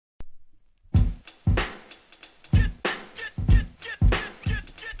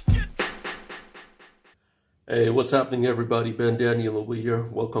Hey, what's happening everybody? Ben Daniel over here.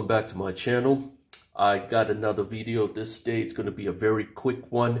 Welcome back to my channel. I got another video this day. It's going to be a very quick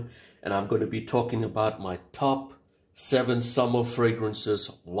one, and I'm going to be talking about my top 7 summer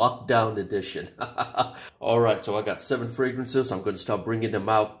fragrances lockdown edition. All right, so I got 7 fragrances. I'm going to start bringing them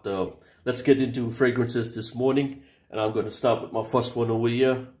out. Let's get into fragrances this morning, and I'm going to start with my first one over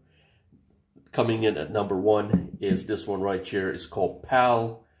here. Coming in at number 1 is this one right here. It's called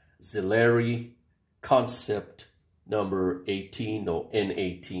Pal Zilleri Concept number 18 or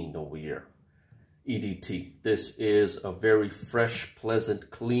N18 over here. EDT. This is a very fresh, pleasant,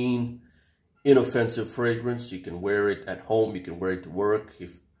 clean, inoffensive fragrance. You can wear it at home. You can wear it to work.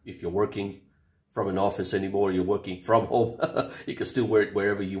 If you're working from an office anymore, you're working from home, you can still wear it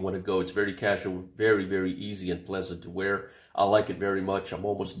wherever you want to go. It's very casual, very, very easy and pleasant to wear. I like it very much. I'm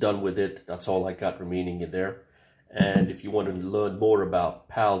almost done with it. That's all I got remaining in there. And if you want to learn more about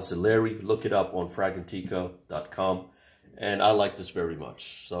Pal Zilleri, look it up on fragrantica.com. And I like this very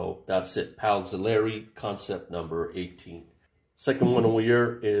much. So that's it. Pal Zilleri, concept number 18. Second one over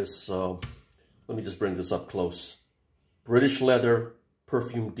here is, let me just bring this up close. British Leather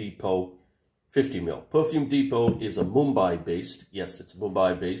Perfume Depot 50 ml. Perfume Depot is a Mumbai-based, yes, it's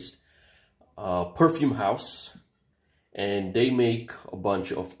Mumbai-based perfume house. And they make a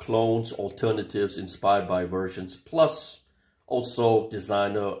bunch of clones, alternatives, inspired by versions, plus also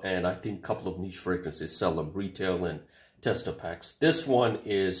designer and I think a couple of niche fragrances. Sell them retail and tester packs. This one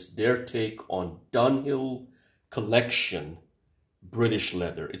is their take on Dunhill Collection British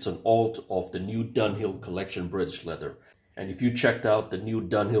Leather. It's an alt of the new Dunhill Collection British Leather. And if you checked out the new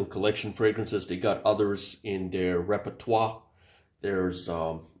Dunhill Collection fragrances, they got others in their repertoire. There's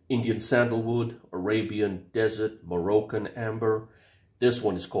Indian Sandalwood, Arabian Desert, Moroccan Amber. This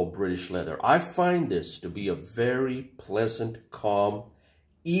one is called British Leather. I find this to be a very pleasant, calm,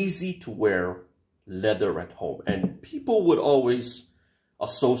 easy to wear leather at home. And people would always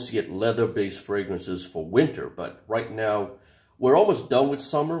associate leather-based fragrances for winter, but right now we're almost done with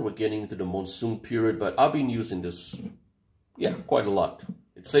summer. We're getting into the monsoon period, but I've been using this, yeah, quite a lot.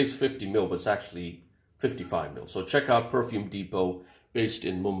 It says 50 ml, but it's actually 55 ml. So check out Perfume Depot, based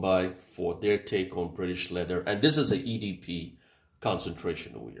in Mumbai, for their take on British Leather. And this is a EDP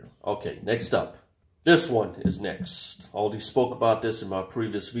concentration over here. Okay, next up. This one is next. I already spoke about this in my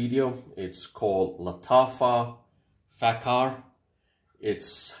previous video. It's called Latafa Fakhar.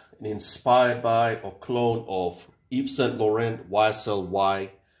 It's inspired by or clone of Yves Saint Laurent YSL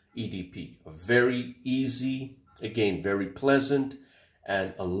Y EDP. A very easy, again, very pleasant,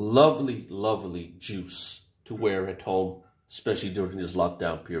 and a lovely, lovely juice to wear at home, especially during this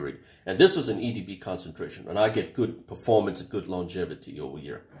lockdown period. And this is an EDP concentration, and I get good performance and good longevity over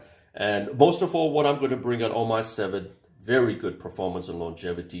here. And most of all, what I'm going to bring out on my 7, very good performance and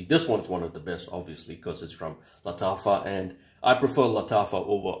longevity. This one's one of the best, obviously, because it's from Latafa, and I prefer Latafa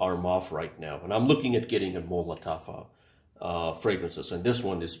over Armaf right now. And I'm looking at getting a more Latafa fragrances, and this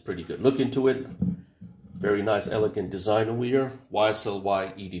one is pretty good. Look into it. Very nice, elegant design over here. YSL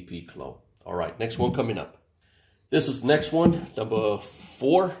Y EDP clone. All right, next one coming up. This is the next one, number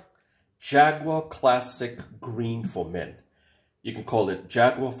 4, Jaguar Classic Green for Men. You can call it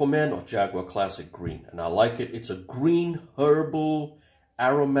Jaguar for Men or Jaguar Classic Green. And I like it. It's a green, herbal,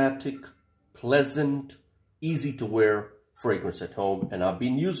 aromatic, pleasant, easy to wear fragrance at home. And I've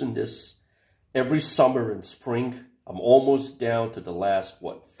been using this every summer and spring. I'm almost down to the last,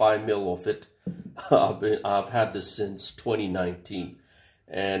 5 ml of it. I've had this since 2019.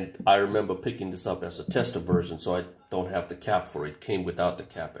 And I remember picking this up as a tester version, so I don't have the cap for it. It came without the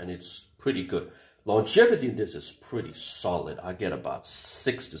cap, and it's pretty good. Longevity in this is pretty solid. I get about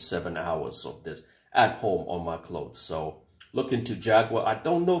 6 to 7 hours of this at home on my clothes. So look into Jaguar. I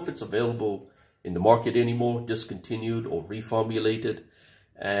don't know if it's available in the market anymore, discontinued or reformulated.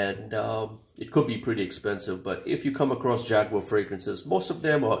 And it could be pretty expensive, but if you come across Jaguar fragrances, most of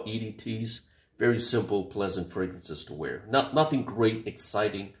them are EDTs. Very simple, pleasant fragrances to wear. Nothing great,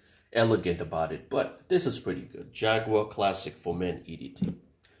 exciting, elegant about it, but this is pretty good. Jaguar Classic for Men EDT.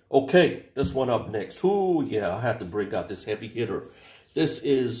 Okay, this one up next. Oh yeah, I had to bring out this heavy hitter. This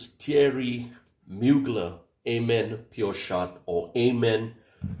is Thierry Mugler Amen Pure Shot or Amen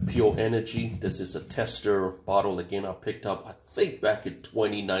Pure Energy. This is a tester bottle. Again, I picked up, I think, back in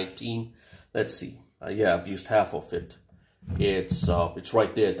 2019. Let's see. Yeah, I've used half of it. It's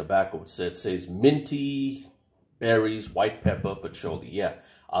right there at the back of it. It says minty, berries, white pepper, patchouli. Yeah,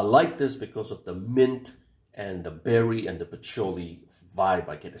 I like this because of the mint and the berry and the patchouli vibe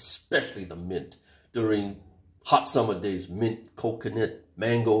I get, especially the mint. During hot summer days, mint, coconut,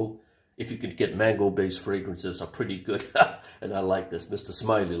 mango, if you can get mango-based fragrances, are pretty good. And I like this. Mr.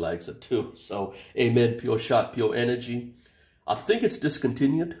 Smiley likes it too. So, amen, Pure Shot, Pure Energy. I think it's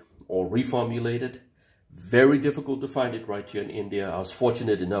discontinued or reformulated. Very difficult to find it right here in India. I was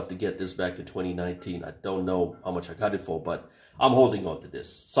fortunate enough to get this back in 2019. I don't know how much I got it for, but I'm holding on to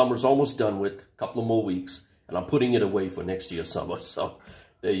this. Summer's almost done with, a couple of more weeks, and I'm putting it away for next year's summer. So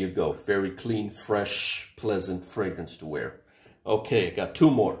there you go. Very clean, fresh, pleasant fragrance to wear. Okay, got two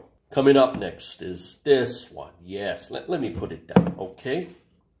more. Coming up next is this one. Yes, let me put it down, okay?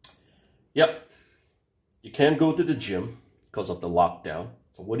 Yep, you can't go to the gym because of the lockdown.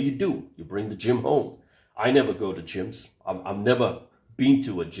 So what do? You bring the gym home. I never go to gyms. I've never been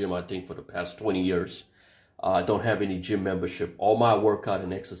to a gym, I think, for the past 20 years. I don't have any gym membership. All my workout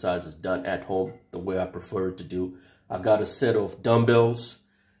and exercise is done at home, the way I prefer it to do. I got a set of dumbbells.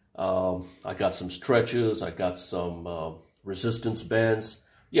 I got some stretchers. I got some resistance bands.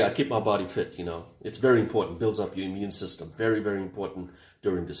 Yeah, I keep my body fit, you know. It's very important. Builds up your immune system. Very, very important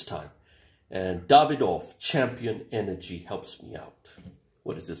during this time. And Davidoff Champion Energy helps me out.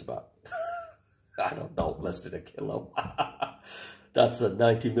 What is this about? I don't know, less than a kilo. That's a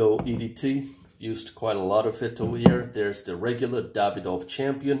 90 mil EDT. Used quite a lot of it over here. There's the regular Davidoff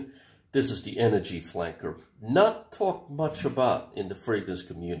Champion. This is the Energy Flanker. Not talked much about in the fragrance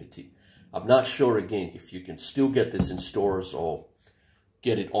community. I'm not sure, again, if you can still get this in stores or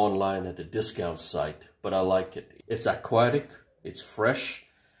get it online at a discount site, but I like it. It's aquatic, it's fresh,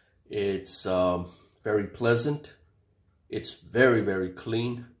 it's very pleasant, it's very, very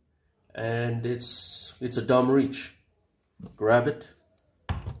clean, and it's a dumb reach. Grab it,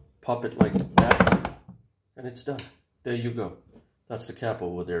 pop it like that, and it's done. There you go. That's the cap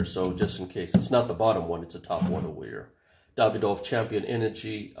over there. So just in case, it's not the bottom one, it's the top one over here. Davidoff Champion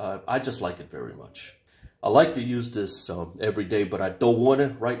Energy. I just like it very much. I like to use this every day, but I don't want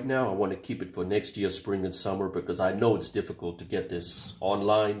it right now. I want to keep it for next year, spring and summer, because I know it's difficult to get this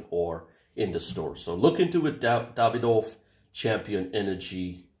online or in the store. So look into it, Davidoff Champion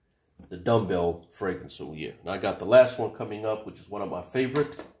Energy, the dumbbell fragrance over here. And I got the last one coming up, which is one of my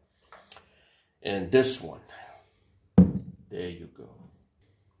favorite. And this one. There you go.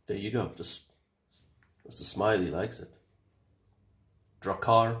 There you go. Just Mr. Smiley likes it.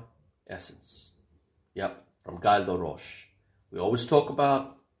 Drakkar Essence. Yep, from Guy Laroche. We always talk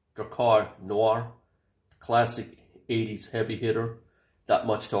about Drakkar Noir, classic 80s heavy hitter. Not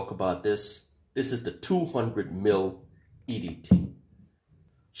much talk about this. This is the 200 mil EDT.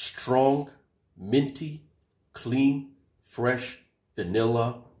 Strong, minty, clean, fresh,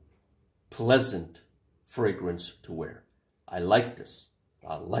 vanilla, pleasant fragrance to wear. I like this.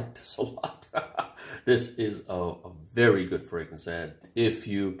 I like this a lot. This is a very good fragrance, and if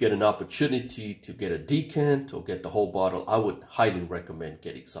you get an opportunity to get a decant or get the whole bottle, I would highly recommend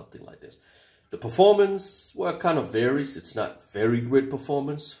getting something like this. The performance, well, kind of varies. It's not very great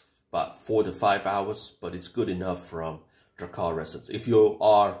performance, about 4 to 5 hours, but it's good enough from Drakkar Essence. If you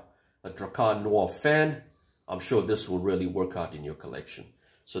are a Drakkar Noir fan, I'm sure this will really work out in your collection.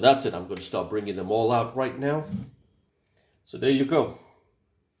 So that's it. I'm going to start bringing them all out right now. So there you go.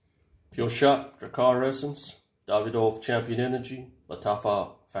 Pure Shot, Drakkar Essence, Davidoff Champion Energy,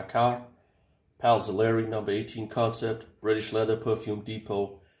 Latafa Fakar, Palzolari No. 18 Concept, British Leather Perfume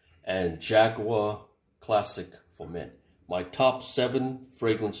Depot, and Jaguar Classic for Men. My top 7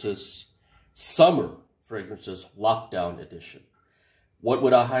 fragrances, summer fragrances, lockdown edition. What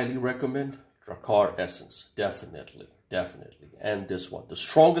would I highly recommend? Drakkar Essence, definitely, definitely. And this one. The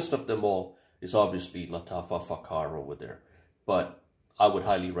strongest of them all is obviously Latafa Fakar over there. But I would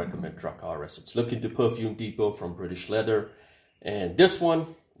highly recommend Drakkar Essence. Look into Perfume Depot from British Leather. And this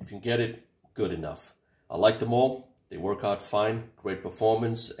one, if you can get it, good enough. I like them all. They work out fine. Great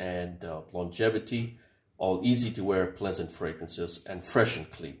performance and longevity. All easy to wear, pleasant fragrances, and fresh and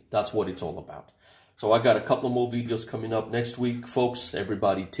clean. That's what it's all about. So I got a couple more videos coming up next week. Folks,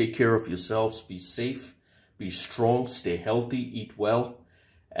 everybody take care of yourselves. Be safe. Be strong. Stay healthy. Eat well.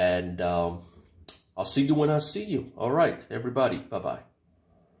 And I'll see you when I see you. All right, everybody. Bye-bye.